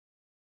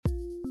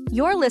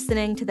You're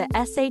listening to the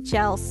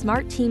SHL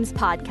Smart Teams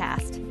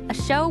Podcast, a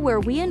show where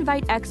we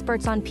invite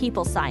experts on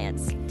people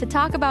science to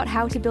talk about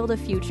how to build a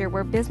future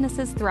where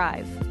businesses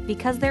thrive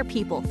because their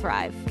people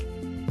thrive.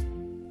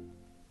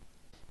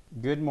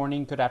 Good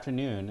morning, good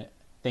afternoon.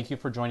 Thank you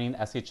for joining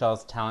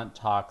SHL's Talent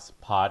Talks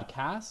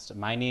podcast.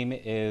 My name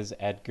is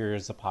Edgar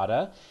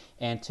Zapata,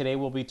 and today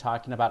we'll be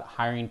talking about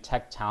hiring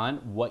tech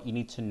talent, what you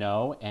need to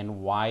know,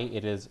 and why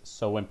it is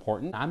so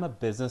important. I'm a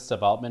business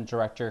development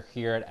director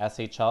here at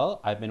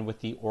SHL. I've been with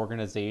the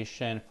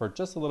organization for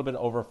just a little bit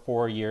over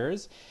 4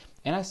 years,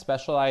 and I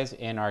specialize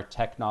in our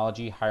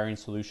technology hiring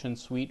solution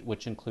suite,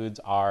 which includes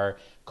our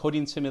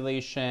coding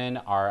simulation,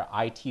 our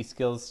IT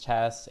skills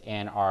tests,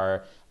 and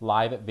our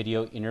live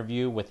video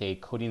interview with a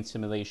coding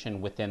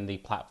simulation within the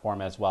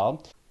platform as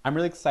well. I'm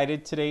really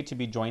excited today to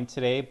be joined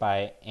today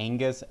by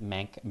Angus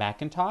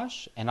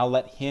McIntosh, and I'll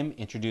let him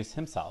introduce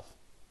himself.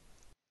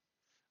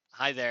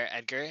 Hi there,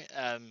 Edgar.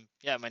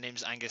 My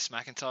name's Angus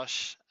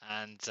McIntosh,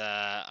 and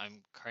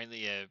I'm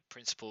currently a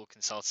principal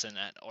consultant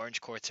at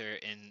Orange Quarter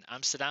in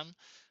Amsterdam,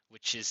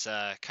 which is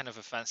kind of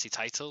a fancy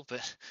title,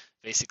 but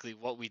basically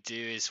what we do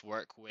is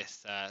work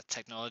with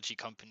technology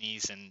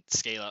companies and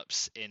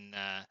scale-ups in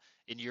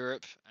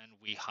Europe, and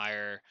we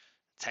hire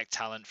tech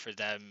talent for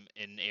them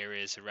in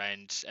areas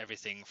around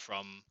everything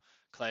from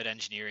cloud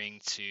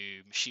engineering to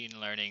machine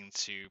learning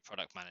to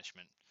product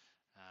management,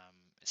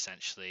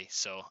 essentially.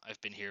 So I've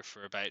been here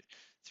for about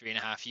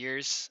 3.5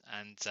 years,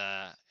 and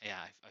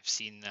I've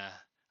seen,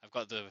 I've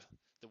got the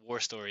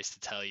war stories to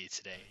tell you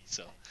today,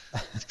 so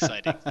it's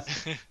exciting.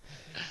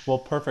 Well,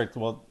 perfect.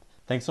 Well,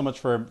 thanks so much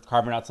for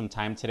carving out some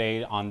time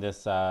today on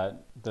this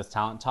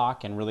talent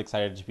talk, and really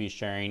excited to be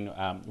sharing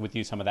with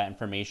you some of that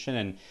information,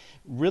 and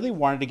really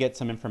wanted to get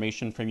some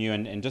information from you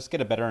and just get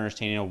a better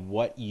understanding of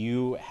what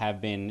you have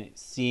been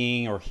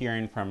seeing or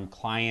hearing from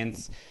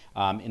clients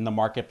in the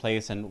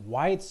marketplace, and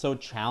why it's so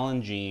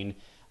challenging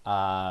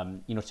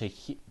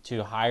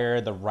to hire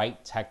the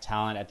right tech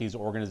talent at these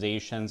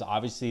organizations.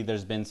 Obviously,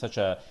 there's been such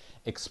a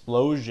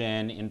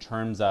explosion in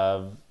terms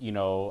of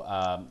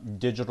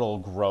digital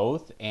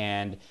growth,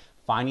 and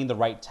finding the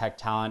right tech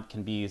talent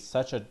can be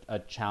such a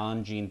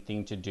challenging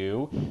thing to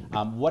do.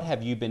 What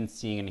have you been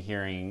seeing and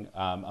hearing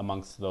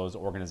amongst those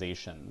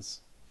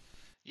organizations?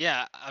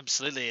 Yeah,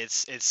 absolutely.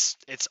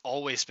 It's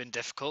always been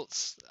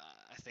difficult.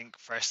 I think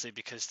firstly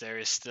because there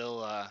is still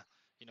a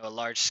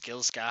large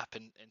skills gap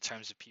in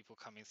terms of people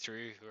coming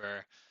through who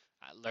are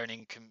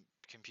learning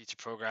computer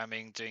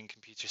programming, doing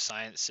computer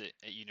science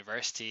at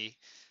university,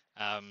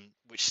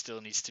 which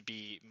still needs to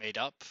be made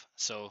up.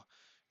 So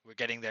we're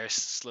getting there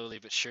slowly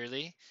but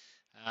surely.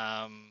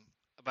 Um,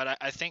 but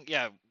I think,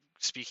 yeah,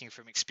 speaking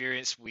from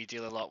experience, we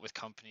deal a lot with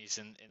companies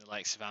in the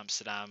likes of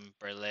Amsterdam,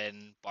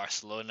 Berlin,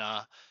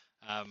 Barcelona,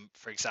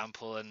 for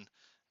example, and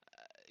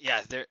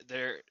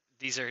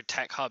these are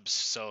tech hubs,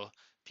 so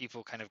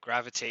people kind of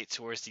gravitate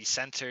towards these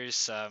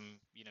centers.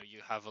 You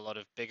have a lot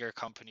of bigger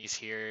companies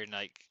here,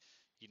 like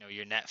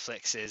your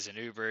Netflixes and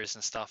Ubers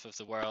and stuff of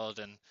the world,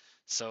 and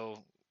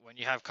so when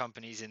you have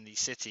companies in these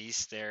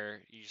cities,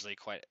 they're usually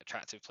quite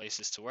attractive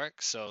places to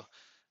work. So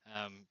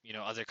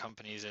other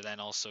companies are then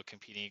also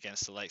competing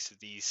against the likes of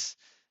these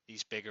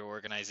bigger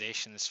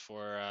organizations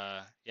for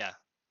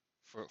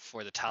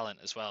the talent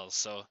as well.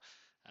 So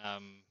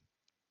um,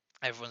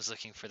 everyone's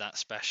looking for that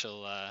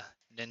special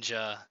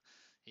ninja,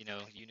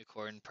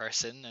 unicorn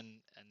person,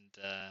 and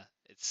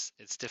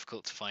it's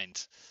difficult to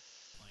find.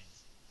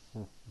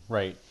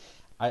 Right.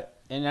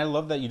 I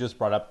love that you just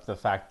brought up the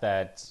fact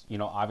that,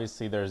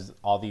 obviously there's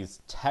all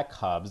these tech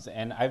hubs,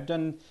 and I've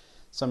done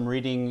some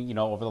reading,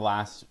 over the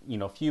last,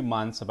 few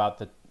months about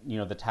the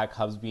tech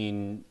hubs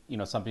being,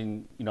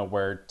 something,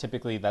 where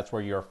typically that's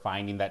where you're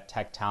finding that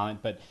tech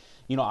talent. But,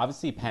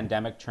 obviously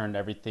pandemic turned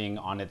everything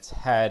on its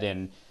head,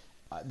 and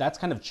that's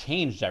kind of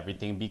changed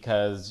everything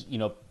because,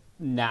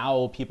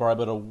 now people are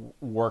able to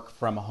work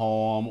from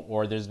home,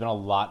 or there's been a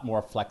lot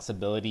more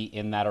flexibility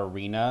in that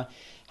arena.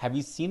 Have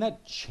you seen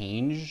that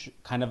change,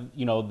 kind of,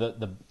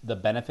 the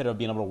benefit of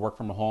being able to work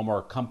from home,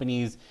 or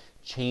companies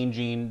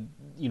changing,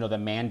 the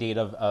mandate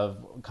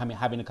of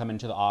having to come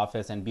into the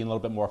office and being a little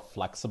bit more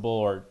flexible,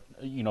 or,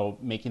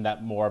 making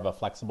that more of a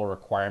flexible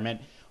requirement?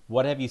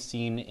 What have you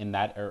seen in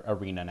that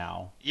arena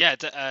now? Yeah,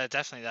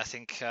 definitely. I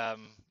think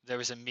there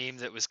was a meme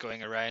that was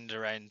going around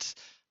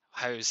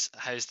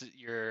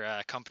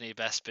your company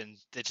best been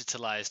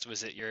digitalized?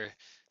 Was it your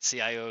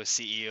CIO,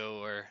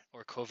 CEO,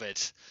 or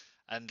COVID?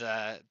 And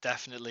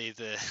definitely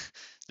the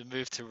the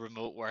move to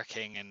remote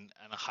working and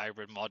a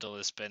hybrid model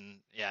has been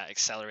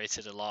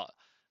accelerated a lot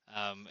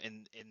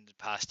in the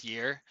past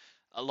year.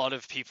 A lot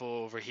of people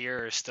over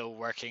here are still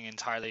working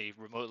entirely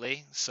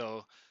remotely,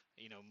 so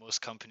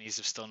most companies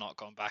have still not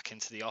gone back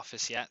into the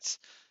office yet.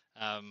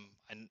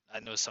 And I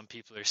know some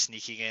people are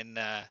sneaking in,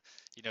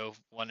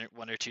 1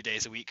 or 2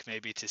 days a week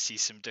maybe to see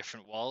some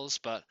different walls,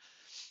 but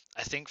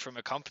I think from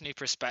a company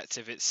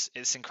perspective,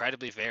 it's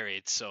incredibly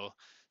varied. So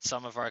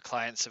some of our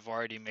clients have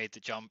already made the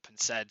jump and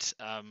said,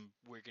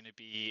 we're going to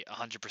be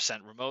 100%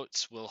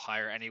 remote. We'll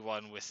hire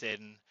anyone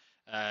within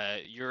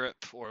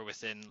Europe or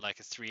within like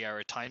a 3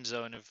 hour time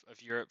zone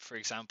of Europe, for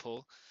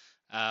example.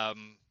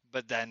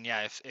 But then,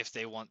 yeah, if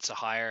they want to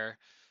hire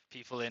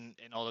people in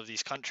all of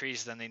these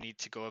countries, then they need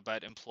to go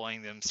about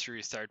employing them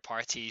through third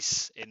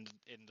parties in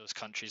those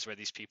countries where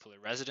these people are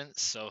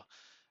residents. So,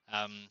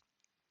 um,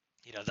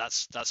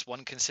 that's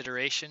one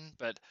consideration.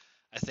 But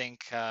I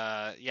think,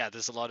 yeah,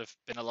 there's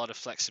been a lot of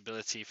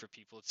flexibility for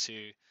people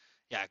to,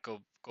 yeah,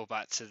 go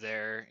back to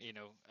their,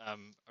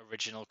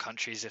 original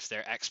countries if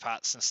they're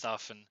expats and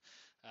stuff, and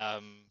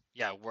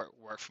yeah,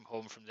 work from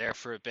home from there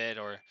for a bit,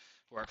 or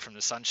work from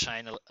the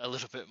sunshine a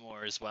little bit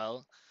more as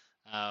well.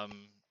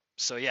 Um,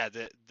 so yeah,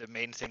 the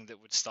main thing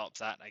that would stop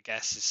that, I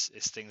guess,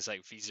 is things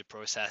like visa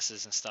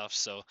processes and stuff.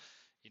 So,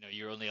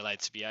 you're only allowed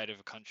to be out of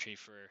a country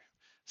for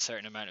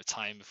certain amount of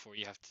time before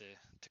you have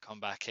to come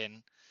back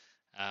in,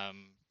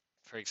 um,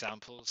 for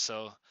example.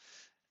 So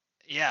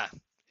yeah,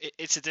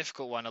 it's a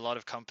difficult one. A lot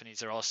of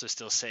companies are also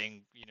still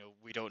saying,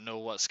 we don't know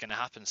what's going to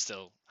happen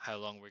still, how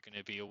long we're going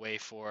to be away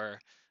for,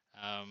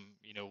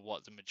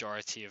 what the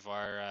majority of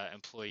our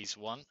employees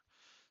want.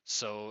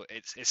 So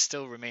it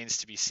still remains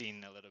to be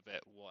seen a little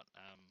bit what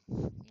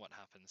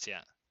happens.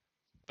 Yeah,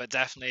 but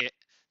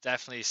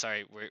definitely,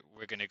 sorry,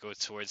 we're going to go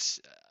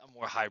towards a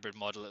more hybrid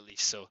model at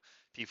least. So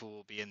people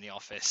will be in the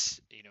office,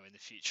 in the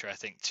future. I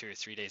think 2 or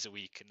 3 days a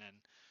week, and then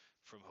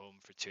from home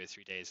for 2 or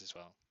 3 days as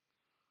well.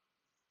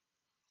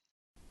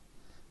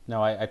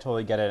 No, I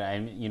totally get it.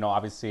 And,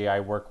 obviously I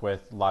work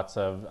with lots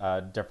of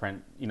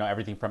different,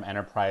 everything from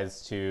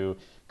enterprise to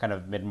kind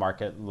of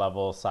mid-market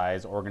level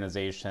size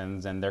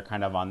organizations. And they're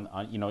kind of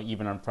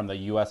even from the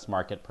US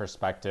market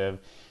perspective,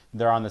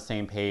 they're on the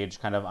same page,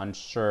 kind of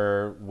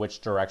unsure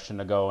which direction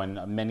to go. And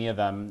many of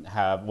them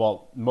have,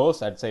 well,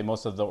 I'd say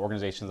most of the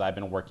organizations I've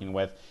been working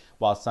with,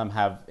 while some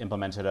have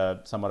implemented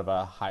some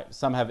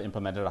have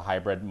implemented a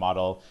hybrid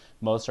model,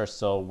 most are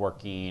still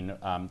working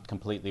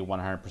completely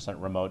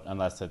 100% remote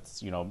unless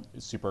it's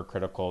super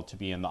critical to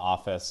be in the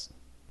office.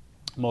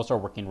 Most are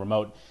working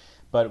remote.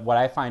 But what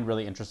I find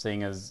really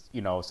interesting is,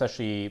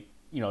 especially,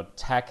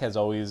 tech has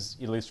always,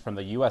 at least from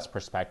the US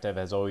perspective,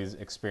 has always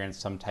experienced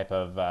some type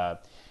of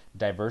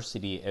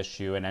diversity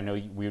issue. And I know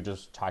we were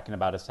just talking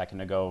about a second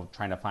ago,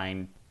 trying to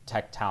find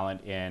tech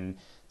talent in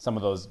some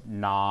of those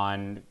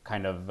non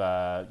kind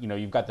of,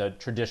 you've got the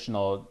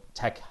traditional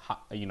tech,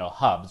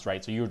 hubs,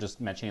 right? So you were just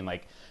mentioning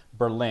like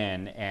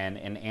Berlin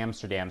and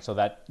Amsterdam. So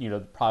that,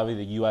 probably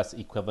the US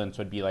equivalents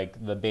would be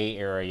like the Bay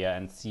Area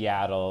and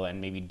Seattle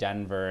and maybe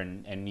Denver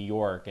and New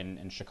York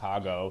and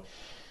Chicago.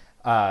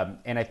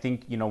 And I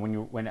think,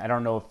 when I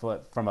don't know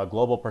if from a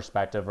global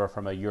perspective or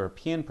from a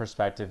European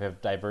perspective,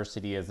 if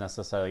diversity is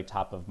necessarily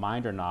top of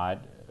mind or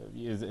not.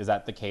 Is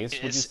that the case,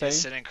 would you It's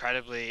say? an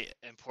incredibly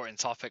important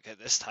topic at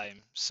this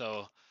time.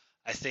 So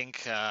I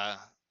think,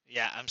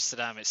 yeah,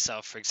 Amsterdam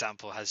itself, for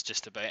example, has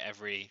just about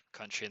every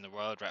country in the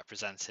world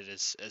represented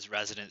as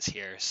residents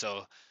here.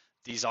 So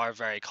these are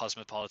very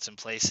cosmopolitan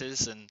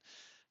places, and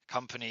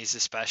companies,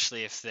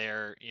 especially if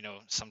they're,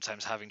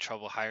 sometimes having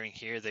trouble hiring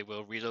here, they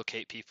will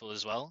relocate people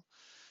as well.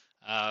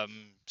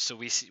 So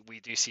we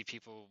do see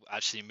people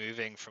actually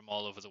moving from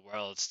all over the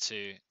world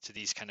to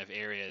these kind of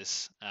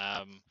areas.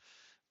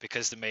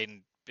 Because the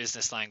main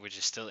business language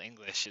is still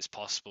English, it's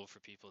possible for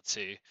people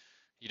to,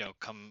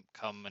 come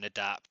and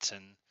adapt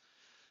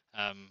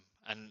and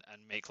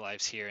make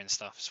lives here and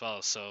stuff as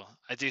well. So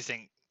I do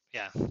think,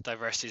 yeah,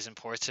 diversity is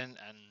important,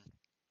 and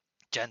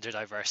gender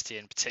diversity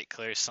in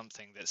particular is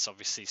something that's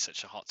obviously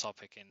such a hot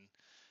topic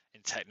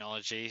in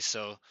technology.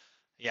 So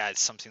yeah,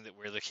 it's something that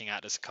we're looking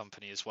at as a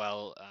company as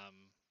well.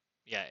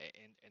 Yeah,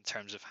 in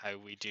terms of how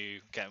we do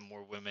get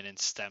more women in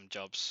STEM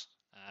jobs,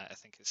 I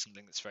think it's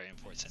something that's very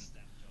important.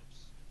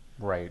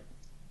 Right.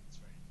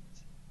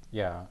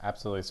 Yeah,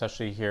 absolutely.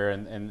 Especially here,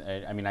 and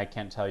I mean, I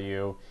can't tell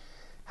you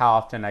how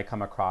often I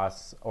come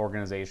across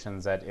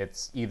organizations that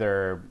it's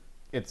either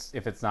it's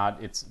if it's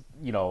not it's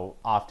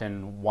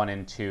often one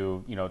and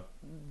two,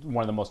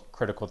 one of the most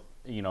critical,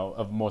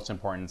 of most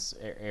importance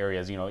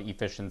areas,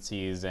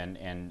 efficiencies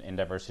and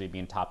diversity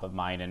being top of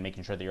mind and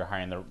making sure that you're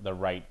hiring the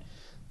right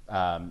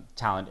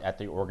talent at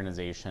the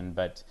organization.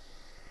 But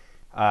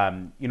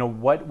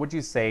what would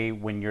you say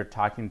when you're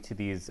talking to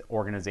these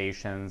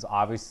organizations?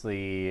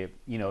 Obviously,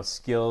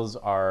 skills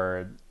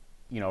are,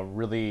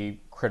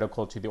 really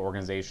critical to the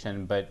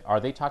organization, but are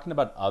they talking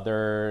about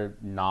other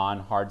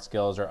non-hard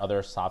skills or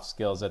other soft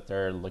skills that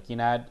they're looking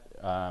at?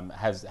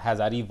 Has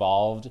that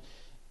evolved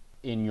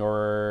in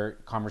your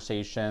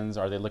conversations?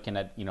 Are they looking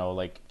at,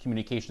 like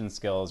communication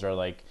skills or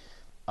like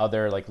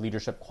other like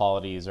leadership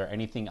qualities or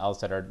anything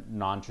else that are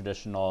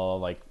non-traditional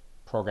like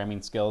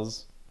programming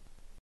skills?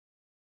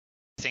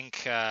 I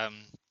think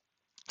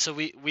so.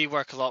 We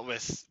work a lot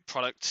with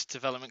product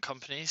development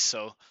companies,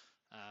 so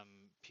um,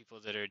 people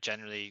that are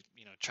generally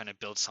trying to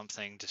build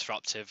something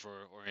disruptive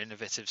or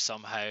innovative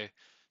somehow.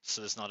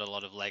 So there's not a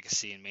lot of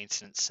legacy and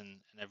maintenance and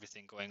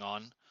everything going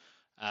on.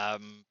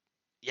 Um,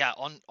 yeah,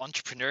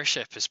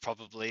 entrepreneurship is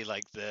probably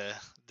like the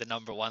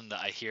number one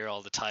that I hear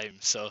all the time.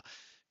 So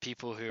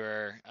people who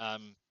are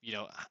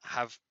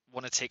have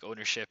want to take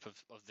ownership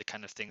of the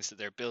kind of things that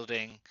they're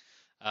building,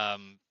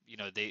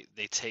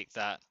 they take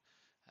that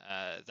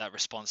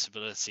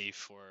responsibility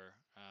for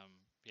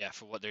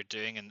for what they're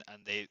doing, and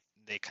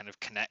they kind of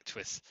connect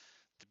with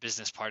the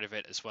business part of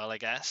it as well, I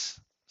guess.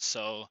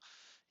 So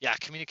yeah,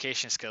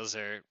 communication skills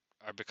are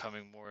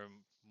becoming more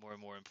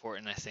and more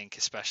important, I think,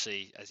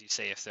 especially as you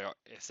say,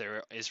 if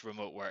there is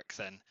remote work,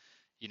 then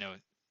you know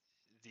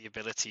the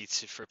ability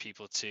for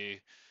people to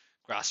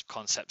grasp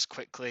concepts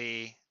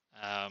quickly,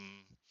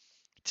 um,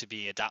 to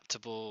be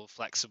adaptable,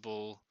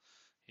 flexible.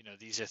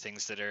 These are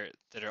things that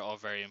are all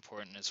very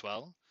important as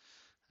well.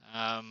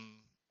 Um,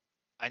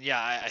 and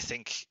yeah, I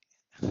think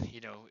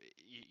you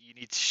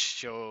need to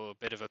show a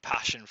bit of a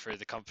passion for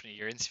the company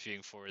you're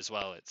interviewing for as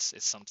well. It's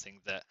something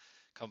that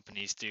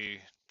companies do.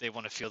 They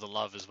want to feel the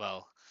love as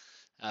well.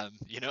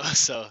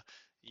 So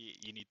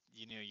you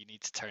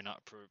need to turn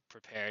up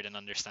prepared and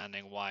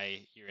understanding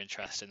why you're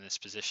interested in this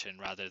position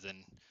rather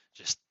than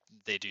just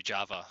they do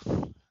Java.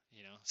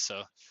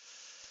 So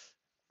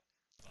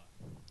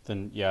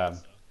Then yeah,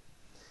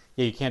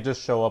 yeah, you can't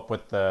just show up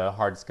with the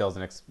hard skills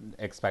and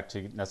expect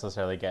to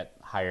necessarily get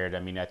hired. I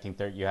mean, I think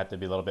there you have to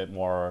be a little bit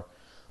more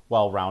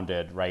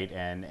well-rounded, right?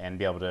 And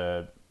be able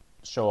to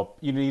show up.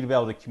 You need to be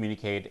able to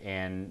communicate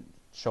and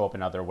show up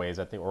in other ways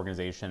at the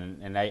organization.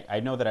 And I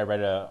know that I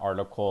read an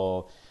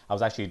article. I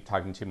was actually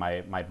talking to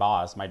my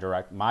boss, my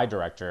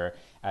director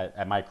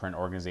at my current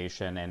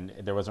organization, and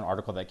there was an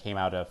article that came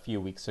out a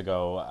few weeks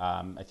ago.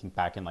 I think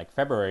back in like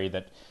February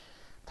that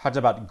talked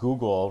about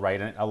Google, right?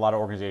 And a lot of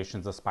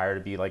organizations aspire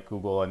to be like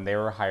Google, and they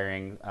were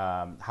hiring.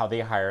 How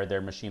they hire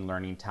their machine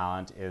learning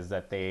talent is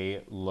that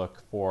they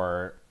look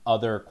for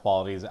other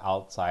qualities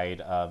outside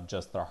of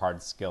just their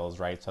hard skills,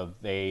 right? So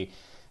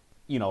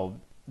you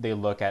know, they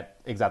look at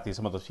exactly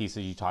some of those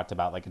pieces you talked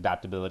about, like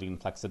adaptability and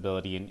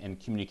flexibility and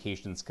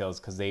communication skills,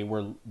 because they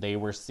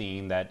were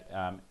seeing that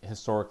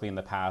historically in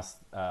the past,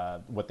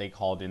 what they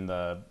called in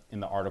the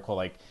article,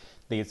 like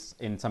they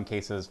in some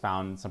cases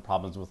found some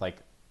problems with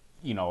like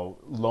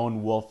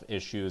lone wolf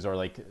issues or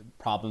like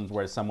problems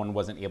where someone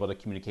wasn't able to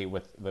communicate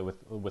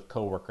with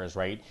coworkers,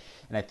 right?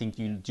 And I think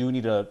you do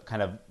need to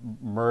kind of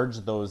merge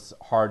those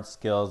hard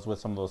skills with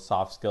some of those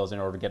soft skills in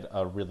order to get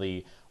a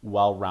really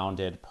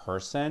well-rounded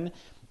person.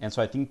 And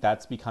so I think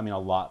that's becoming a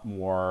lot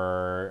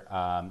more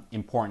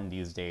important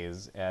these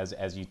days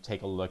as you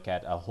take a look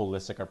at a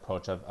holistic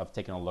approach of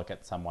taking a look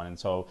at someone. And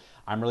so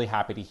I'm really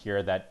happy to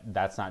hear that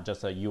that's not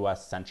just a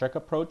US centric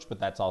approach, but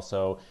that's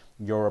also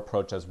your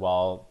approach as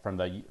well from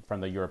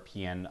the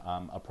European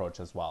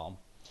approach as well.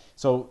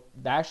 So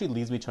that actually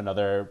leads me to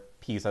another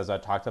piece as I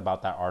talked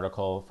about that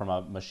article from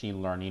a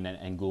machine learning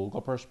and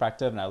Google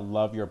perspective. And I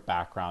love your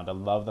background. I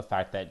love the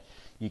fact that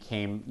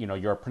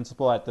you're a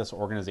principal at this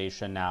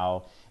organization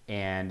now,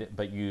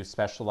 but you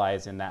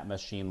specialize in that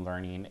machine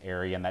learning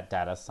area and that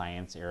data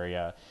science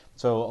area.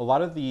 So a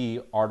lot of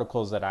the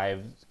articles that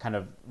I've kind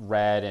of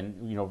read,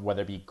 and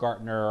whether it be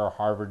Gartner or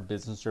Harvard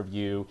Business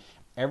Review,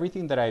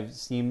 everything that I've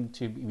seemed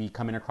to be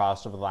coming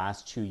across over the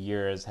last 2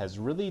 years has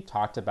really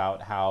talked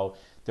about how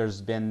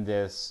there's been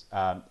this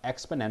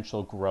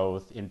exponential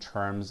growth in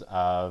terms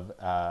of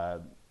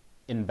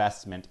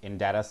investment in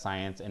data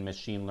science and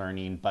machine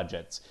learning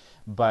budgets.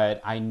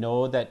 But I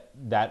know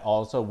that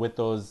also with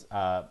those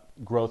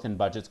growth in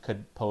budgets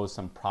could pose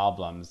some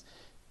problems.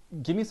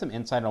 Give me some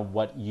insight on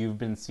what you've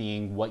been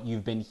seeing, what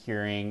you've been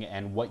hearing,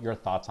 and what your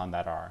thoughts on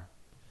that are.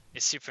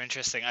 it's super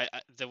interesting.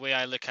 The way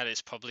I look at it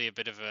is probably a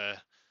bit of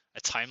a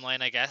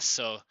timeline, I guess.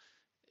 So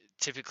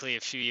typically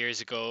a few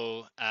years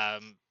ago,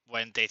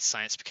 when data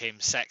science became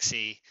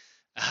sexy,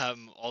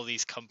 all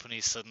these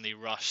companies suddenly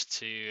rushed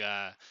to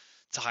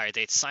hire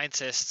data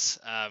scientists.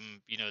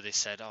 They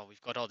said, "Oh,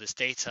 we've got all this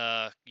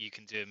data. You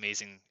can do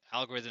amazing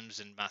algorithms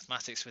and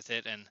mathematics with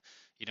it, and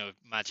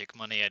magic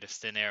money out of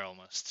thin air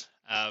almost."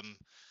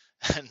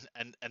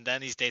 And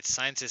then these data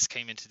scientists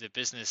came into the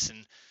business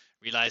and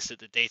realized that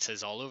the data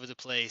is all over the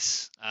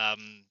place.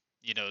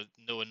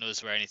 No one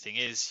knows where anything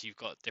is. You've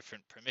got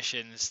different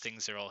permissions,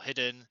 things are all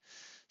hidden.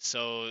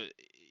 So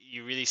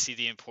you really see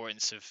the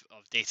importance of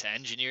data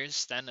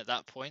engineers then at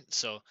that point.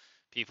 So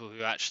people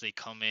who actually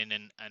come in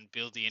and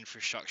build the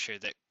infrastructure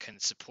that can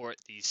support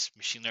these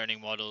machine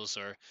learning models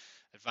or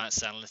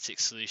advanced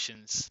analytics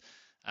solutions.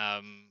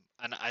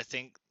 And I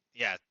think,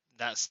 yeah,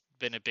 that's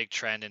been a big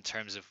trend in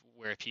terms of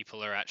where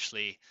people are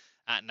actually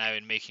at now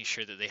and making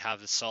sure that they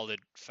have the solid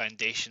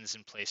foundations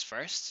in place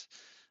first.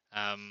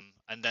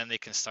 And then they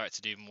can start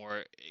to do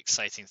more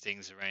exciting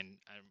things around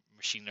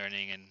machine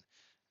learning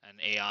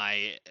and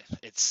AI.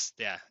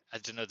 Yeah, I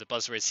don't know, the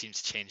buzzword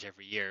seems to change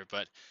every year,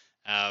 but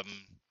um,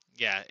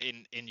 yeah,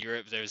 in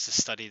Europe there was a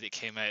study that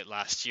came out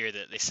last year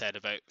that they said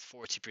about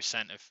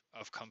 40%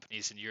 of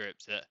companies in Europe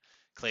that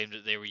claimed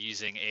that they were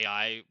using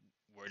AI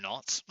were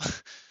not,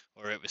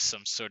 or it was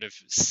some sort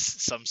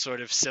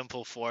of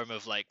simple form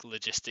of like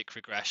logistic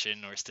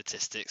regression or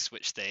statistics,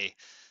 which they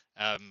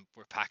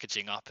were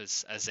packaging up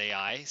as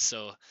AI.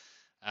 So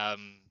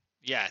um,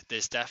 yeah,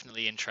 there's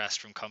definitely interest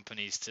from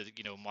companies to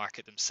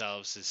market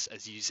themselves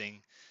as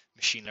using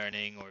machine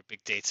learning or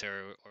big data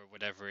or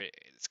whatever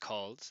it's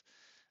called.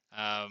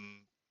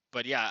 Um,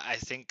 but yeah, I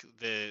think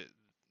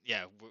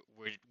yeah,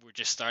 we're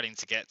just starting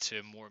to get to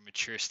a more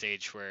mature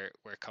stage where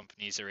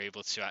companies are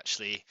able to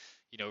actually,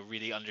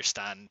 really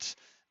understand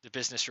the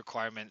business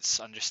requirements,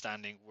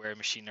 understanding where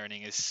machine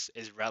learning is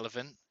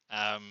relevant.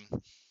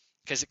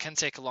 Because it can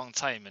take a long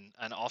time,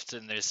 and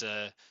often there's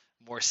a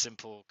more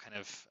simple kind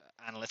of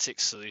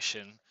analytics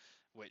solution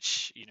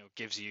which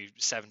gives you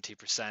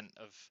 70%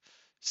 of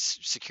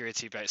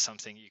security about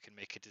something you can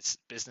make a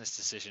business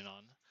decision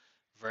on,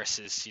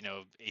 versus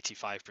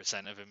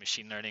 85% of a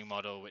machine learning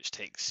model which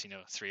takes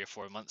 3 or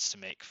 4 months to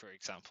make, for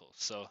example.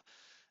 So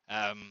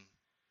um,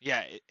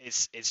 yeah,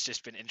 it's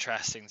just been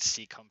interesting to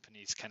see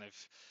companies kind of,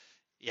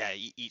 yeah,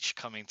 each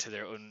coming to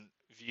their own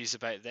views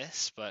about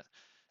this, but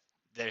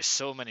there's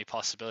so many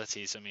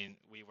possibilities. I mean,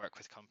 we work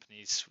with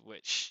companies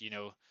which,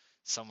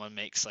 someone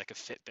makes like a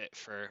Fitbit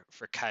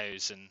for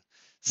cows, and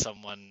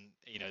someone,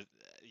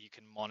 you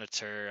can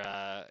monitor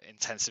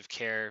intensive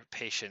care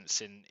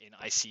patients in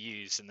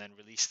ICUs and then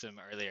release them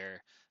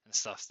earlier and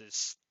stuff.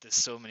 There's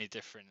so many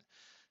different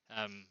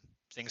um,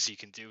 things you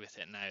can do with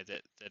it now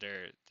that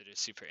are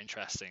super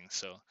interesting.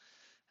 So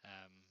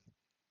um,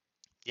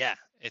 yeah,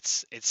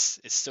 it's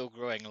still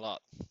growing a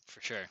lot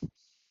for sure.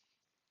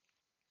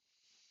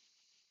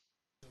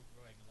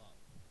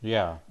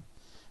 Yeah.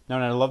 No,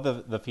 and I love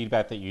the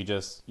feedback that you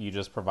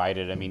just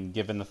provided. I mean,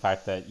 given the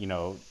fact that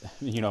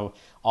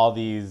all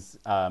these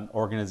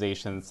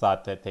organizations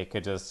thought that they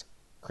could just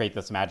create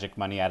this magic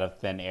money out of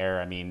thin air.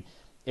 I mean,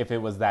 if it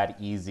was that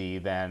easy,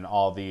 then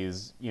all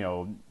these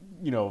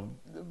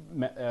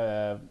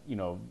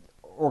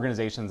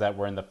organizations that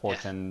were in the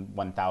Yeah, Fortune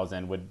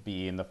 1000 would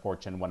be in the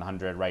Fortune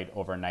 100 right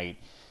overnight.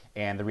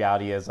 And the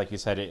reality is, like you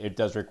said, it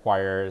does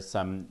require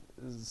some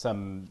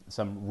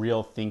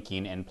real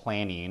thinking and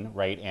planning,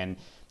 right? And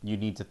you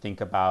need to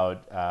think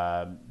about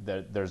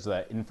there's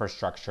the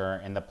infrastructure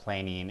and the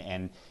planning,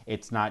 and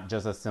it's not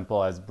just as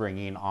simple as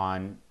bringing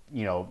on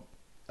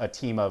a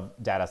team of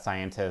data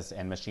scientists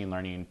and machine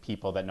learning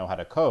people that know how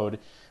to code.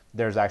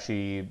 There's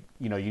actually,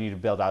 you need to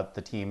build out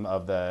the team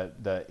of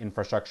the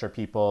infrastructure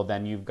people.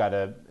 Then you got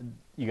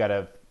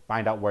to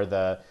find out where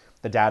the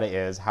data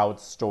is, how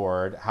it's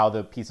stored, how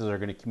the pieces are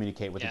going to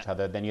communicate with yeah, each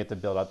other. Then you have to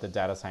build out the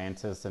data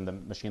scientists and the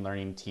machine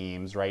learning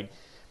teams, right?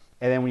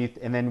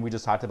 And then we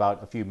just talked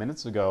about a few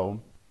minutes ago,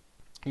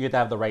 you have to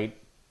have the right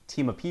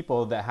team of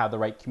people that have the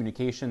right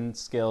communication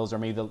skills, or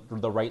maybe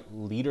the right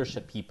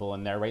leadership people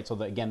in there, right? So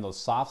that, again, those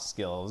soft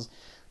skills,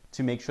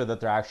 to make sure that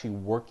they're actually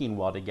working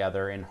well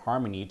together in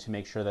harmony, to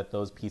make sure that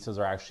those pieces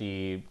are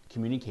actually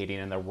communicating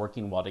and they're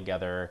working well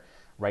together,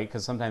 right?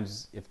 Because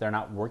sometimes if they're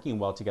not working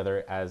well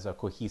together as a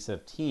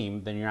cohesive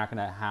team, then you're not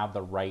going to have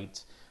the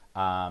right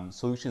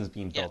solutions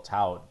being yeah, built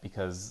out,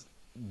 because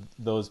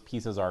those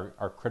pieces are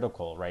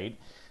critical, right?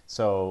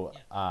 So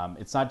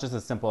it's not just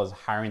as simple as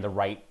hiring the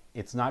right.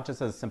 It's not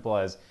just as simple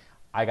as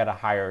I got to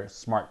hire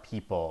smart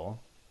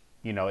people.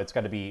 It's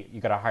got to be, you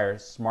got to hire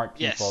smart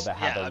people yes, that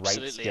have yeah, the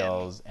right absolutely. And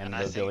skills and and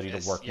I the think ability to this,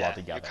 work well yeah,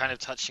 you're kind together. of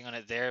touching on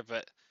it there,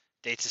 but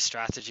data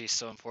strategy is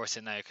so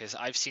important now, because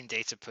I've seen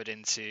data put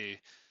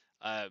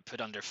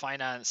under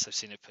finance, I've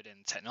seen it put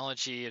in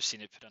technology, I've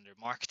seen it put under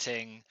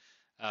marketing.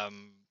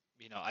 Um,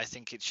 I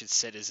think it should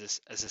sit as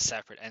a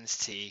separate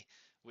entity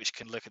which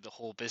can look at the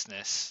whole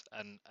business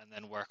and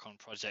then work on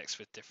projects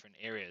with different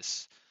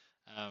areas.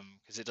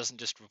 Because it doesn't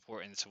just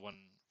report into one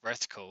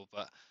vertical,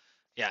 but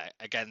yeah,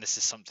 again, this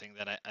is something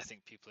that I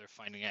think people are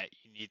finding out.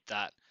 You need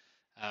that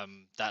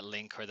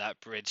link or that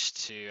bridge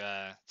to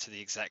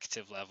the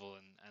executive level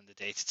and the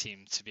data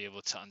team to be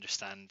able to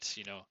understand,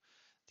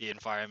 the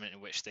environment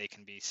in which they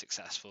can be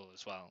successful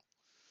as well.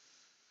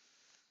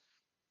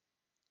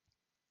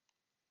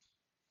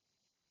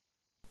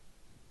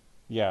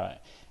 Yeah,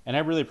 and I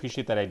really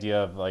appreciate that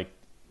idea of like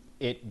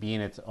it being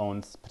its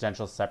own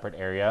potential separate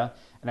area.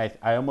 And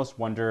I almost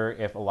wonder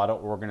if a lot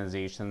of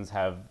organizations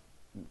have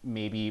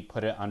maybe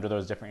put it under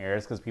those different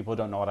areas because people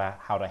don't know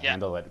how to Yeah,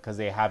 handle it, because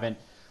they haven't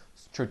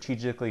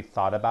strategically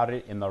thought about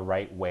it in the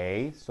right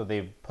way. So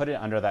they've put it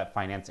under that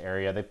finance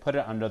area. They put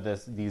it under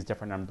these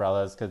different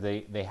umbrellas because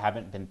they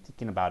haven't been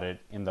thinking about it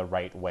in the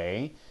right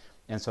way.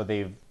 And so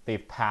they've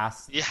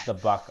passed yeah, the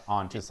buck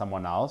on y- to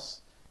someone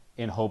else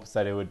in hopes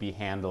that it would be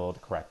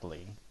handled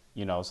correctly.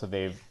 So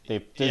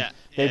yeah,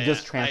 they've yeah, yeah.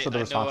 just I transferred the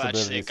I know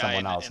actually responsibility a to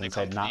guy someone else in a and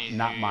said, not company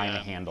not who mine to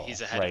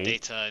he's handle, a head of right?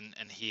 data,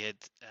 and he had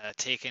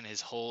taken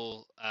his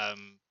whole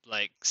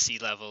like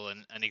C-level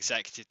and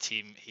executive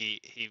team.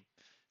 He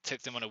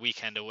took them on a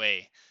weekend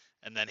away,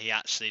 and then he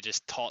actually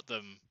just taught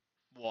them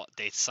what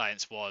data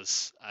science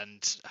was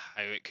and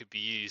how it could be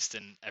used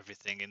and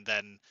everything. And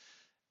then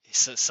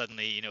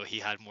suddenly, he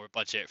had more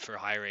budget for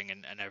hiring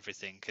and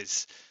everything,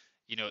 because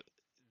you know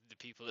the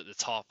people at the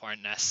top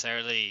aren't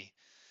necessarily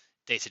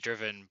data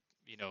driven,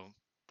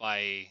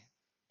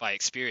 by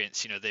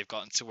experience. They've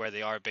gotten to where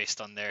they are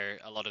based on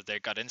a lot of their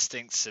gut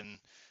instincts, and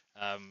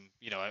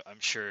I'm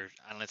sure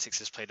analytics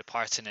has played a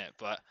part in it,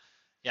 but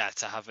yeah,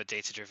 to have a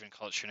data driven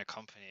culture in a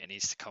company, it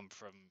needs to come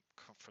from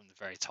the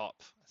very top,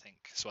 I think,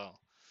 as well.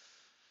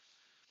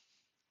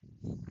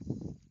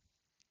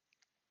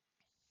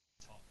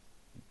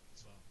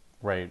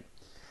 Right.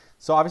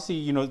 So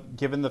obviously,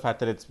 given the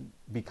fact that it's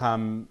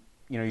become,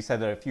 you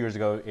said that a few years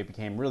ago it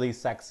became really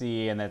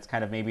sexy, and that's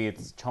kind of maybe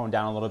it's toned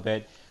down a little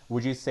bit.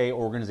 Would you say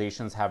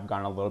organizations have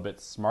gone a little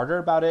bit smarter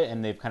about it,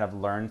 and they've kind of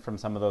learned from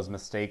some of those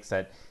mistakes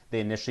that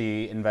they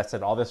initially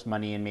invested all this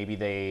money and maybe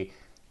they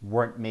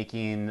weren't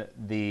making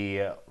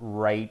the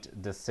right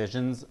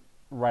decisions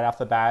right off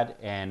the bat?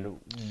 And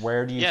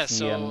where do you Yeah, see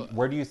so them?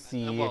 Where do you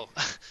see well,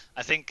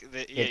 I think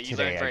that yeah, it you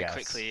learn today, I very guess?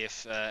 quickly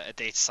if a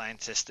data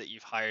scientist that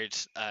you've hired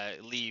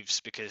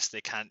leaves because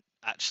they can't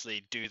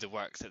actually do the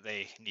work that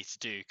they need to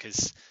do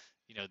because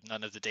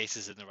none of the data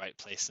is in the right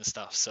place and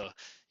stuff. So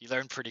you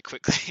learn pretty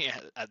quickly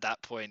at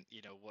that point,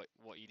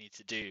 what you need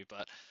to do.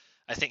 But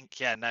I think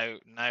yeah,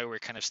 now we're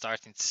kind of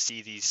starting to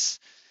see these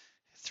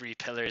three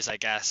pillars, I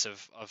guess,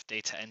 of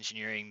data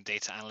engineering,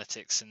 data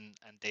analytics, and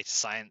data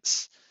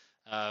science,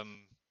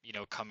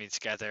 coming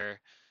together,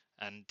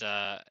 and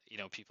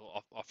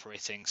people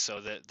operating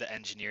so that the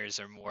engineers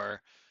are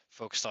more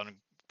focused on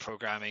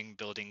programming,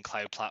 building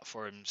cloud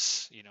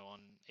platforms,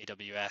 on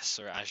AWS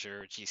or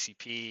Azure or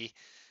GCP.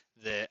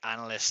 The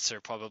analysts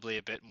are probably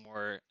a bit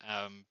more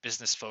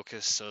business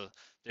focused, so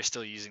they're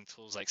still using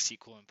tools like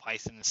SQL and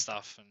Python and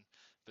stuff,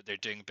 but they're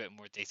doing a bit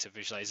more data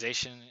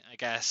visualization, I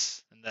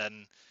guess. And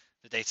then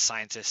the data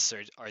scientists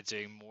are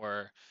doing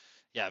more,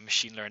 yeah,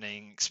 machine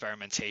learning,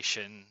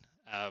 experimentation,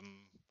 um,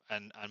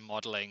 and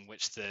modeling,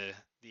 which the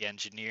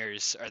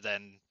engineers are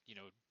then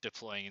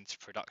deploying into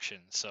production.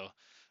 So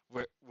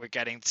we're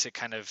getting to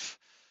kind of,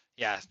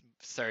 yeah,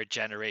 third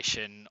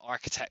generation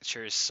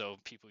architectures. So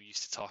people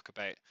used to talk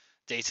about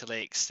data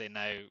lakes. They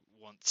now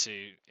want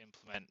to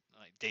implement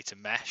like data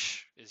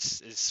mesh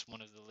is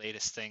one of the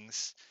latest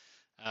things,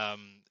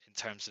 in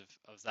terms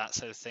of that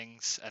side of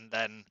things. And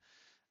then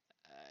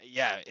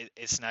yeah,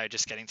 it's now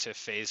just getting to a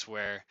phase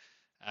where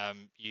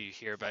you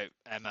hear about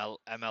ML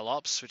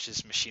ops, which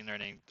is machine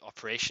learning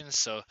operations.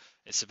 So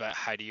it's about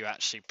how do you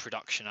actually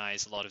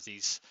productionize a lot of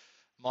these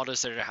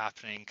models that are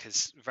happening,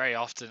 because very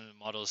often the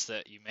models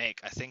that you make,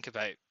 I think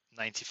about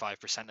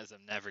 95% of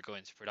them never go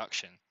into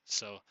production.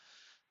 So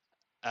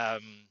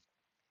um,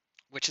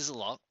 which is a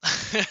lot.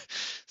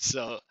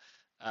 So,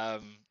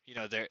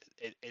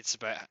 it's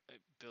about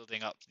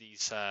building up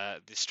these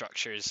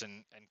structures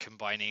and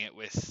combining it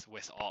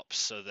with ops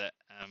so that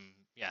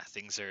yeah,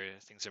 things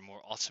are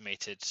more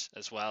automated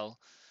as well.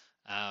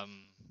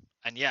 Um,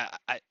 and yeah,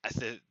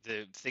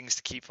 the things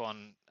to keep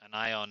on an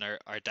eye on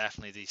are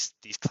definitely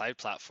these cloud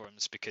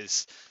platforms,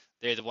 because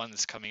they're the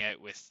ones coming out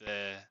with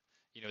the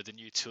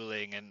new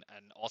tooling and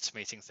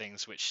automating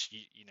things which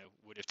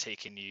would have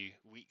taken you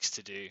weeks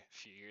to do a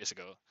few years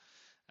ago.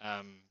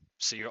 Um,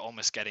 so you're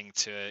almost getting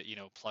to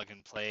a, plug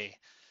and play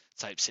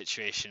type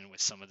situation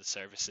with some of the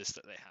services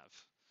that they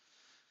have.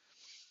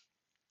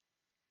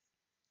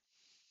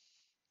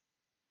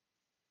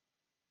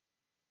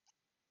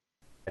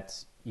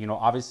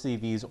 Obviously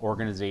these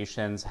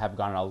organizations have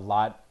gotten a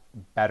lot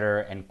better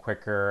and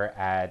quicker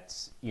at,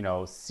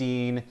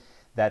 seeing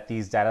that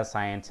these data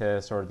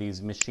scientists or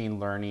these machine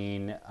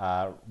learning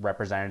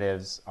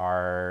representatives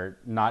are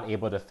not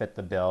able to fit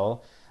the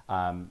bill,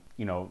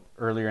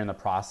 earlier in the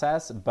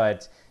process.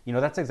 But,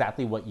 that's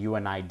exactly what you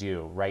and I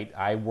do, right?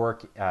 I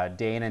work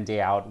day in and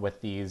day out with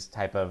these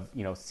type of,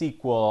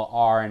 SQL,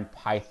 R, and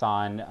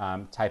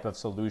Python type of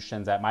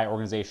solutions at my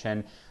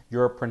organization.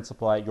 You're a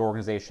principal at your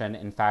organization.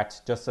 In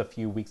fact, just a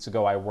few weeks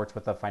ago, I worked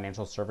with a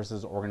financial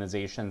services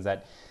organizations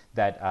that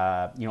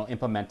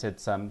implemented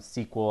some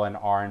SQL and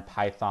R and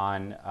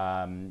Python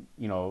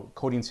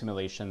coding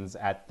simulations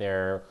at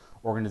their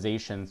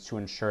organizations to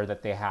ensure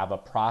that they have a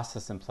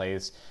process in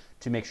place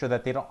to make sure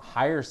that they don't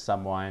hire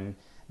someone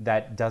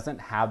that doesn't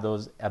have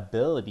those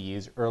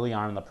abilities early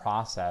on in the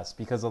process,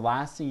 because the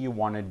last thing you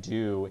want to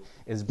do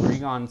is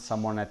bring on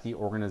someone at the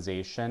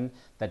organization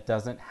that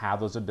doesn't have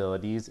those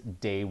abilities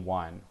day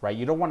one, right?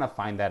 You don't want to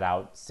find that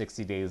out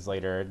 60 days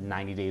later,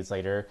 90 days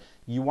later.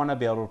 You want to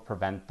be able to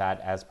prevent that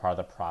as part of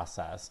the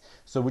process.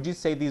 So would you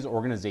say these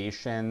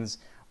organizations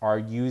are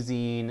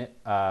using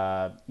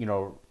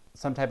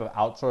some type of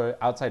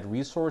outside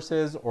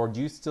resources, or do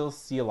you still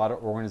see a lot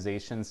of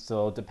organizations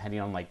still depending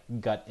on like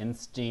gut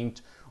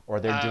instinct, or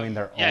they're doing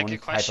their Yeah, own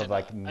good type of question.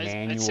 like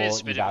I'd say manual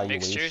it's a bit of a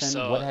mixture.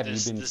 evaluation? What So have you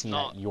there's been there's seeing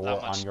at not that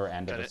your on much your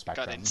end of the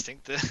gut spectrum?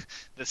 instinct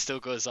that still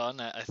goes on.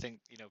 I think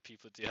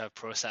people do have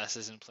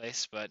processes in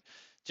place, but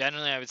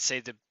generally I would say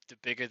the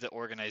bigger the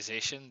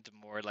organization, the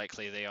more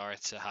likely they are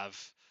to have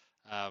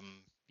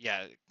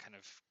yeah, kind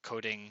of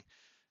coding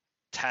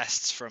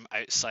tests from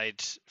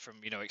outside, from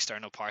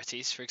external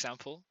parties, for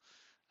example.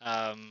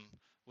 Um,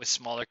 with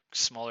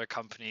smaller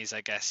companies,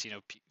 I guess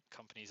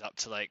companies up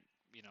to like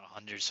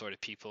 100 sort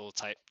of people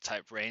type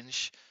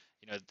range.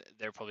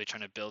 They're probably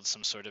trying to build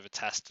some sort of a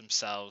test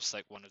themselves,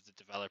 like one of the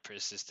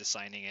developers is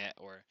designing it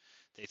or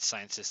data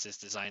scientist is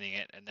designing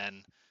it, and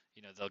then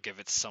they'll give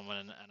it to someone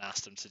and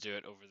ask them to do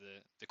it over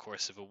the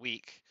course of a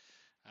week.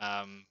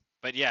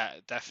 But yeah,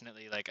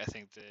 definitely, like I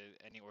think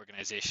any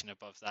organization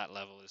above that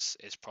level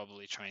is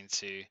probably trying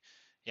to,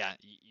 yeah,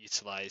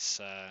 utilize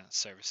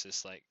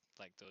services like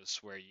those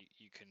where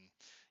you can,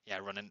 yeah,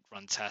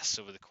 run tests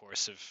over the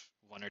course of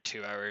 1 or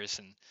 2 hours,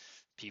 and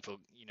people,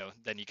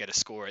 then you get a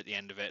score at the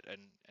end of it, and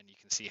you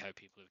can see how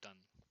people have done.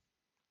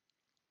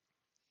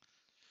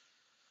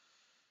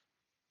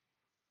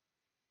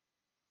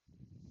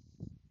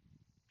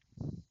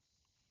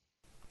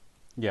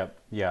 Yep.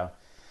 Yeah.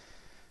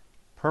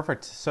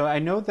 Perfect. So I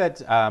know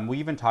that we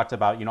even talked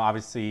about,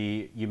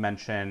 obviously you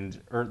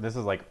mentioned, or this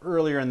is like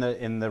earlier in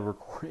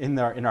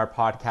our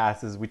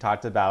podcast, is we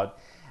talked about,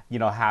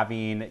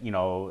 having,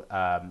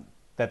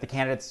 that the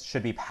candidates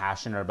should be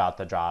passionate about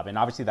the job, and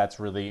obviously that's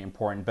really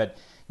important. But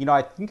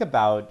I think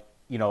about,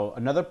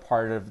 another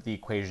part of the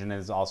equation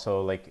is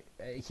also like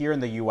here in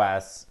the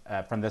U.S.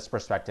 From this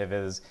perspective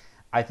is.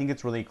 I think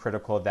it's really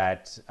critical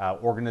that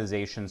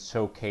organizations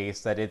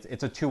showcase that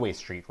it's a two-way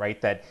street, right?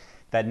 That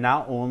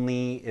not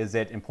only is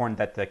it important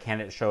that the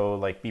candidate show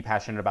like be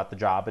passionate about the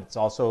job, but it's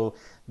also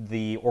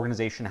the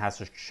organization has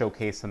to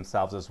showcase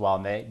themselves as well,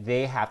 and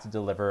they have to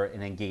deliver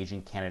an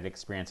engaging candidate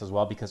experience as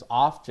well, because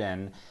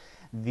often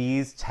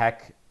these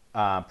tech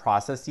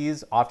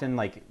processes, often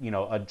like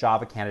a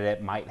Java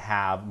candidate might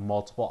have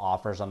multiple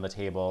offers on the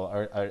table,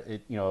 or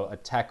a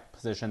tech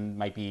position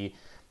might be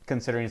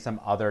considering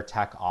some other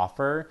tech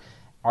offer.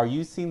 Are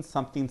you seeing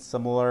something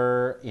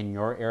similar in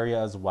your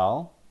area as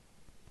well?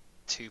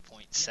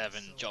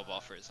 2.7 job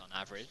offers on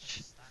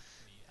average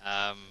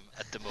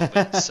at the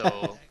moment.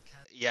 So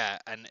yeah,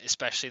 and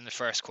especially in the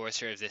first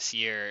quarter of this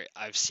year,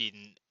 I've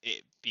seen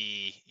it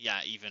be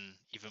even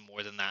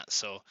more than that.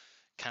 So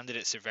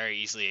candidates are very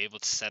easily able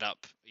to set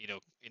up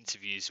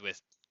interviews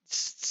with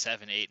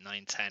 7, 8,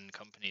 9, 10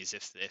 companies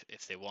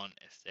if they want,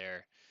 if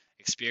they're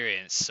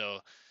experienced.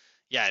 So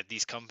yeah,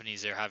 these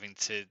companies are having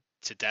to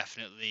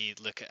definitely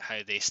look at how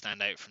they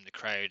stand out from the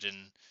crowd,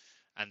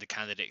 and the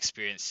candidate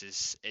experience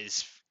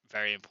is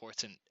very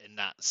important in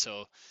that.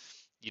 So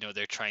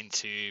they're trying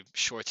to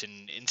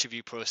shorten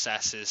interview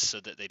processes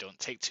so that they don't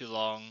take too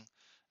long.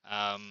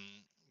 um,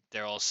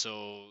 they're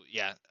also,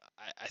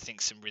 I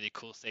think some really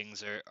cool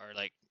things are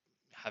like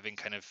having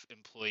kind of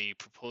employee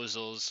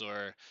proposals,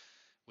 or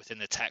within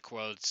the tech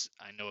world,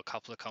 I know a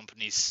couple of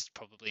companies,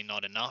 probably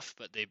not enough,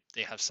 but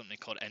they have something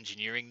called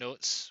engineering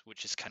notes,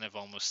 which is kind of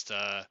almost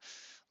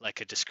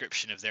like a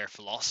description of their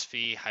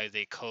philosophy, how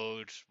they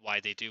code, why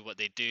they do what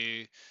they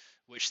do,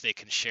 which they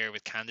can share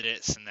with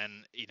candidates. And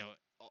then,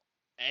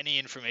 any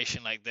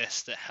information like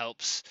this that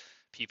helps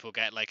people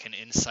get like an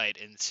insight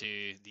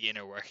into the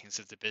inner workings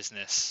of the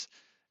business,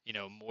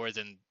 more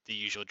than the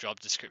usual job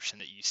description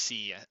that you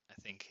see,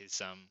 I think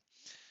is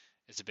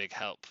a big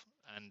help.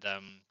 And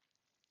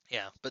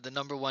yeah, but the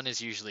number one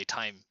is usually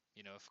time.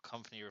 If a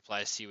company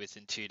replies to you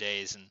within 2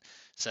 days and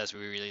says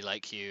we really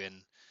like you and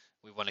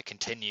we want to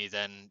continue,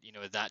 then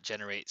that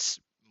generates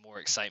more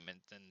excitement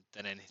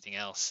than anything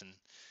else. And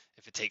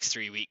if it takes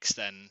 3 weeks,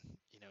 then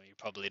you're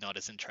probably not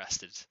as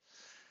interested.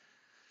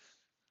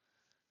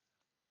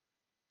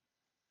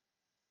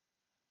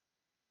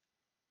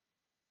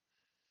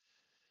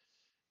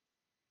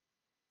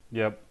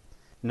 Yep.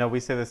 No,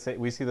 we see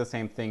the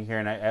same thing here,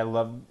 and I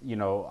love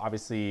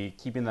obviously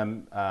keeping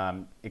them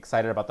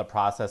excited about the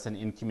process and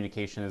in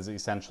communication is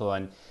essential,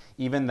 and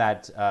even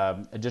that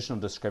additional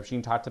description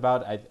you talked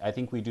about, I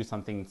think we do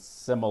something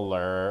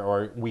similar,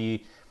 or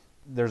we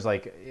there's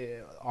like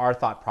our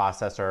thought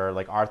process, or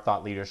like our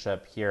thought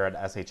leadership here at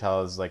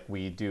SHL is like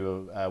we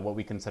do what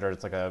we consider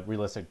it's like a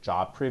realistic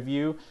job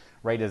preview,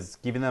 right? Is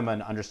giving them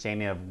an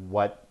understanding of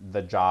what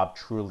the job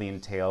truly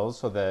entails,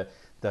 so the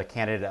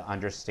candidate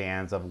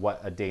understands of what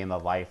a day in the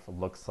life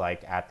looks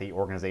like at the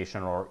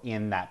organization or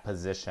in that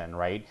position,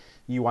 right?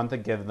 You want to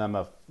give them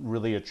a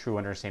true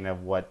understanding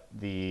of what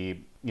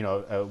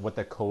what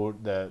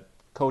the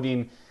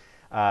coding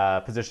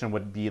position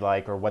would be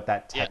like, or what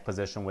that Yeah, tech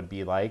position would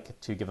be like,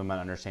 to give them an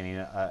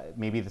understanding,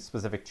 maybe the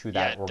specific to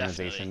yeah, that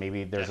organization. definitely,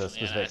 Maybe there's a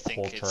definitely, and I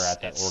specific think culture it's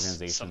at that it's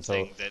organization. So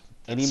something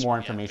any that's more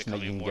information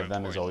that you becoming can more give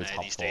them is important always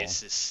now these helpful.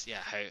 days. Is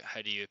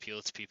how do you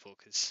appeal to people?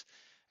 Because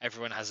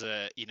everyone has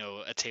a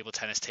table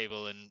tennis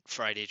table and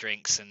Friday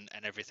drinks and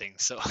everything.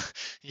 So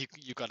you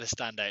got to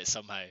stand out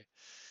somehow.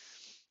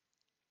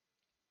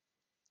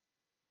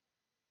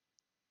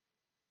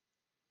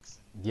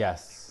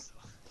 Yes.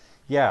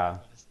 Yeah.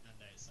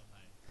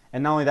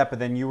 And not only that, but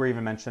then you were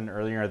even mentioned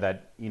earlier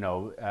that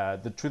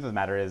the truth of the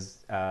matter is,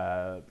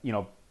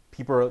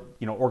 people,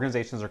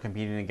 organizations are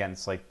competing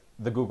against like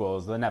the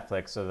Googles, the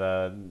Netflix, or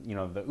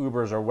the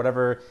Ubers, or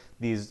whatever,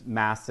 these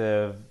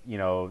massive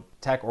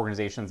tech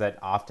organizations that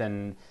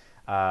often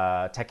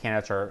tech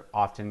candidates are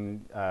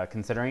often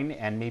considering,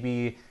 and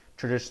maybe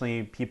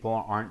traditionally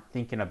people aren't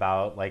thinking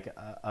about like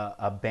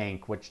a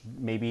bank, which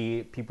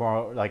maybe people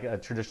are like a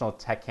traditional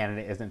tech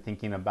candidate isn't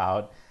thinking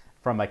about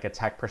from like a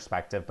tech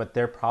perspective, but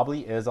there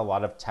probably is a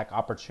lot of tech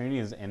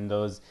opportunities in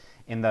those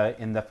in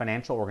the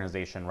financial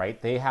organization,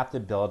 right? They have to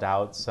build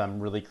out some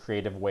really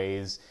creative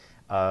ways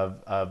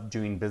of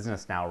doing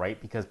business now,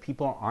 right? Because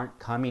people aren't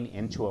coming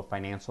into a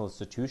financial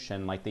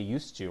institution like they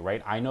used to,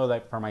 right? I know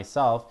that for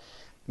myself,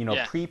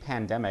 Yeah,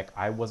 pre-pandemic,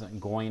 I wasn't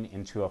going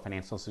into a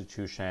financial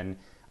institution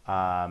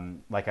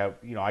I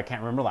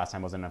can't remember last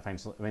time I was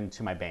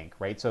into my bank,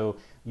 right? So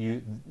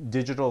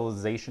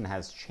digitalization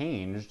has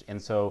changed,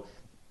 and so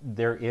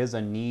there is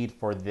a need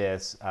for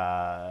this,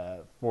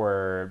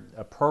 for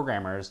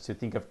programmers to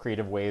think of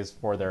creative ways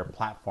for their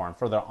platform,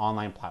 for their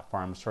online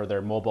platforms, for their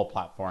mobile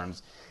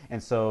platforms.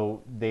 And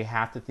so they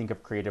have to think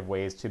of creative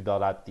ways to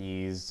build out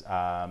these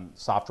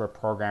software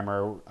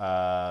programmer,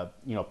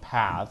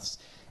 paths,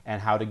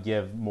 and how to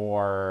give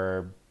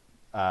more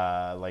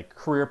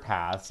career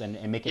paths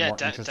and make it more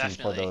interesting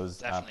for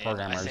those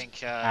programmers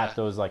at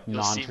those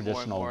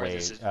non-traditional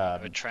ways.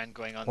 There's a trend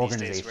going on these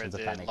days where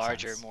the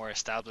larger, more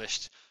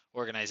established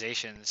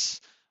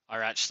organizations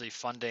are actually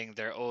funding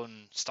their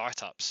own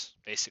startups,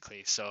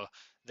 basically. So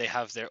they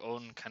have their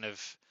own kind of,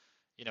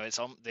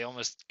 they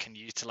almost can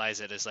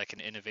utilize it as like an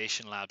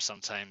innovation lab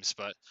sometimes.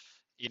 But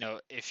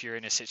if you're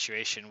in a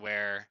situation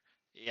where,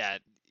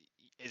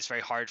 it's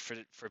very hard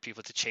for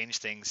people to change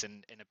things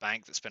in a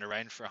bank that's been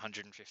around for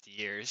 150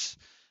 years.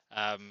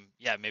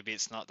 Maybe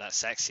it's not that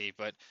sexy,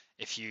 but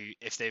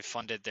if they've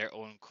funded their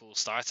own cool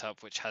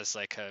startup which has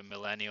like a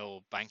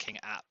millennial banking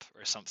app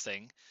or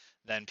something,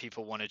 then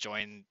people want to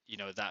join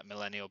that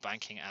millennial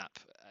banking app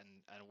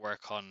and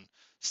work on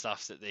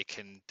stuff that they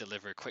can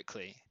deliver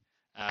quickly.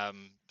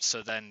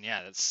 So then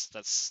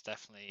that's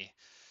definitely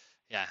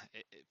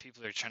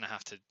people are trying to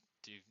have to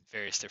do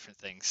various different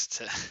things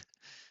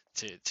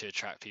to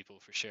attract people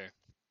for sure.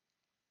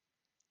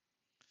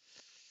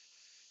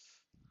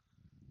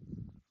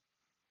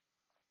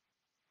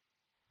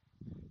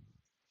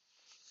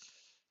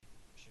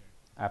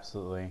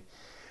 Absolutely.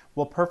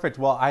 Well, perfect.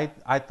 Well,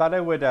 I thought I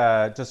would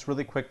just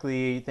really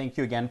quickly thank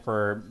you again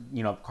for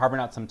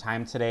carving out some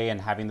time today and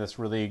having this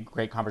really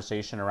great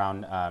conversation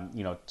around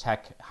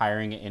tech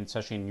hiring,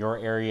 especially in your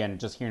area, and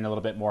just hearing a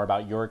little bit more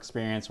about your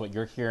experience, what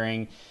you're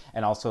hearing,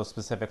 and also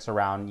specifics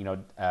around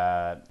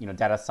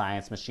data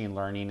science, machine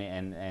learning,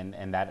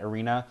 and that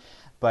arena.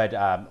 But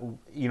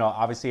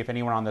obviously, if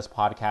anyone on this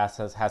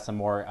podcast has some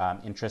more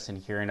interest in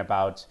hearing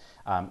about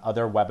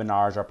other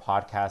webinars or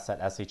podcasts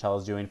that SHL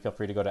is doing, feel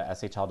free to go to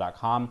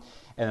shl.com.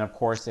 And of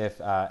course,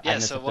 if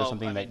Agnes, if there's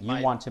something that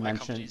you want to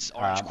mention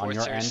on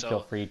your end,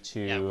 feel free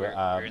to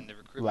we're in the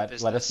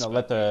recruitment let us know,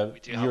 let the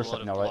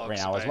viewership know right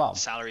now as well.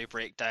 Salary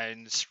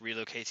breakdowns,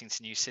 relocating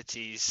to new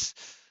cities,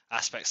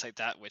 aspects like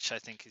that, which I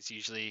think is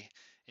usually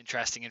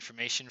interesting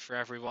information for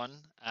everyone.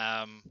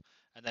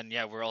 And then,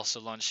 we're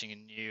also launching a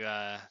new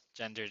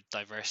gender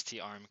diversity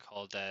arm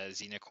called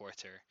Xena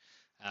Quarter,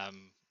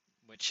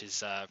 which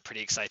is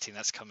pretty exciting.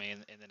 That's coming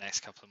in the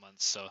next couple of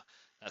months. So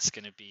that's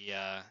going to be,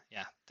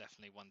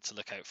 definitely one to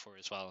look out for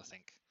as well, I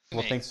think.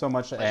 Well, thanks so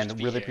much, and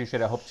really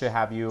appreciate it. I hope to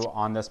have you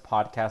on this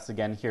podcast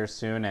again here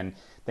soon. And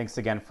thanks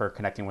again for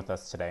connecting with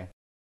us today.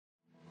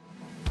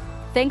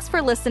 Thanks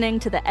for listening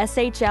to the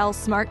SHL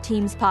Smart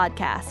Teams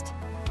podcast.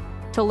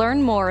 To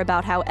learn more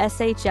about how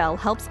SHL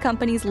helps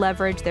companies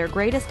leverage their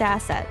greatest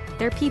asset,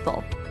 their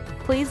people,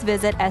 please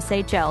visit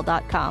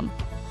shl.com.